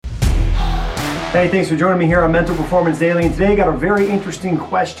Hey, thanks for joining me here on Mental Performance Daily. And today I got a very interesting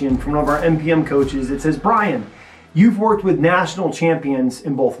question from one of our MPM coaches. It says, Brian, you've worked with national champions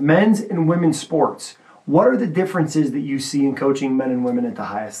in both men's and women's sports. What are the differences that you see in coaching men and women at the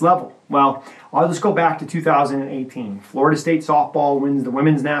highest level? Well, I'll just go back to 2018. Florida State softball wins the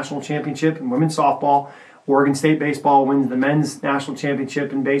women's national championship in women's softball. Oregon State baseball wins the men's national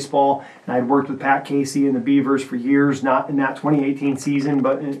championship in baseball. And I'd worked with Pat Casey and the Beavers for years, not in that 2018 season,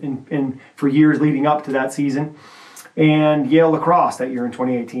 but for years leading up to that season. And Yale Lacrosse that year in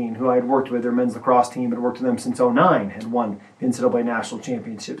 2018, who I had worked with, their men's lacrosse team, had worked with them since 2009, had won the NCAA national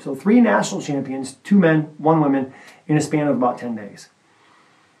championship. So 3 national champions, 2 men, 1 woman, in a span of about 10 days.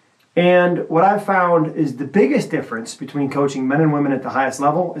 And what I've found is the biggest difference between coaching men and women at the highest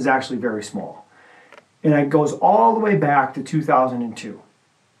level is actually very small. And it goes all the way back to 2002.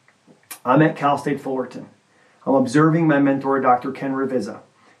 I'm at Cal State Fullerton. I'm observing my mentor, Dr. Ken Ravizza.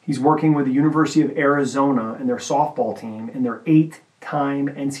 He's working with the University of Arizona and their softball team and their 8-time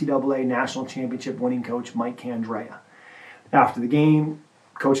NCAA national championship winning coach, Mike Candrea. After the game,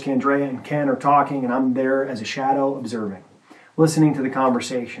 Coach Candrea and Ken are talking, and I'm there as a shadow observing, listening to the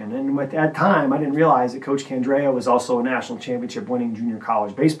conversation. And at that time, I didn't realize that Coach Candrea was also a national championship winning junior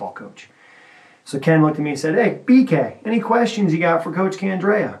college baseball coach. So Ken looked at me and said, hey, BK, any questions you got for Coach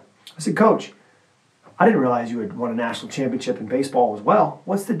Candrea? I said, Coach, I didn't realize you had won a national championship in baseball as well.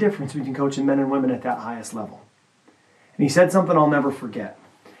 What's the difference between coaching men and women at that highest level? And he said something I'll never forget.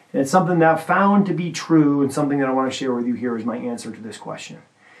 And it's something that I've found to be true and something that I want to share with you here as my answer to this question.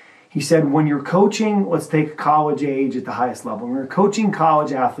 He said, when you're coaching, let's take college age at the highest level. When you're coaching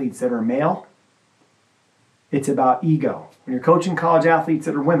college athletes that are male, it's about ego. When you're coaching college athletes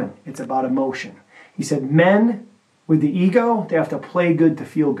that are women, it's about emotion. He said, men with the ego, they have to play good to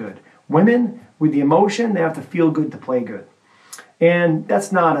feel good. Women with the emotion, they have to feel good to play good. And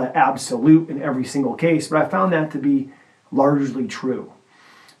that's not an absolute in every single case, but I found that to be largely true.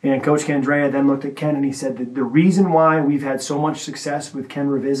 And Coach Candrea then looked at Ken and he said that the reason why we've had so much success with Ken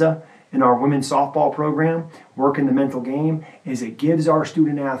Ravizza in our women's softball program, working the mental game, is it gives our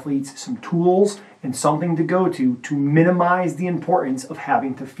student athletes some tools and something to go to minimize the importance of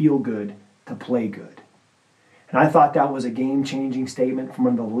having to feel good to play good. And I thought that was a game-changing statement from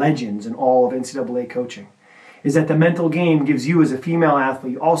one of the legends in all of NCAA coaching, is that the mental game gives you as a female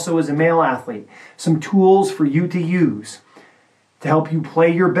athlete, also as a male athlete, some tools for you to use to help you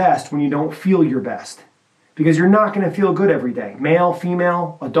play your best when you don't feel your best. Because you're not going to feel good every day. Male,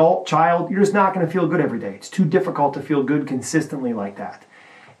 female, adult, child, you're just not going to feel good every day. It's too difficult to feel good consistently like that.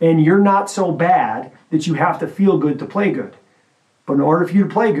 And you're not so bad that you have to feel good to play good. But in order for you to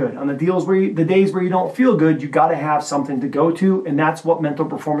play good, on the days where you don't feel good, you got to have something to go to, and that's what Mental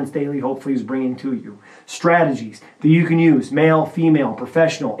Performance Daily hopefully is bringing to you. Strategies that you can use, male, female,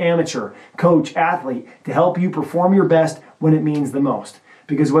 professional, amateur, coach, athlete, to help you perform your best when it means the most.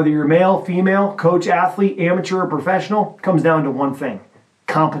 Because whether you're male, female, coach, athlete, amateur, or professional, it comes down to one thing: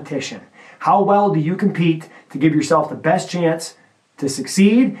 competition. How well do you compete to give yourself the best chance to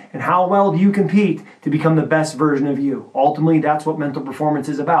succeed, and how well do you compete to become the best version of you? Ultimately, that's what mental performance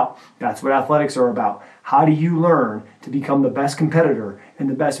is about. That's what athletics are about. How do you learn to become the best competitor and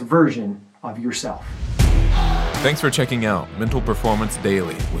the best version of yourself? Thanks for checking out Mental Performance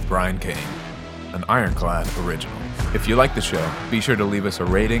Daily with Brian Cain, an Ironclad original. If you like the show, be sure to leave us a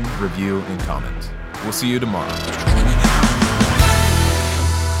rating, review, and comment. We'll see you tomorrow.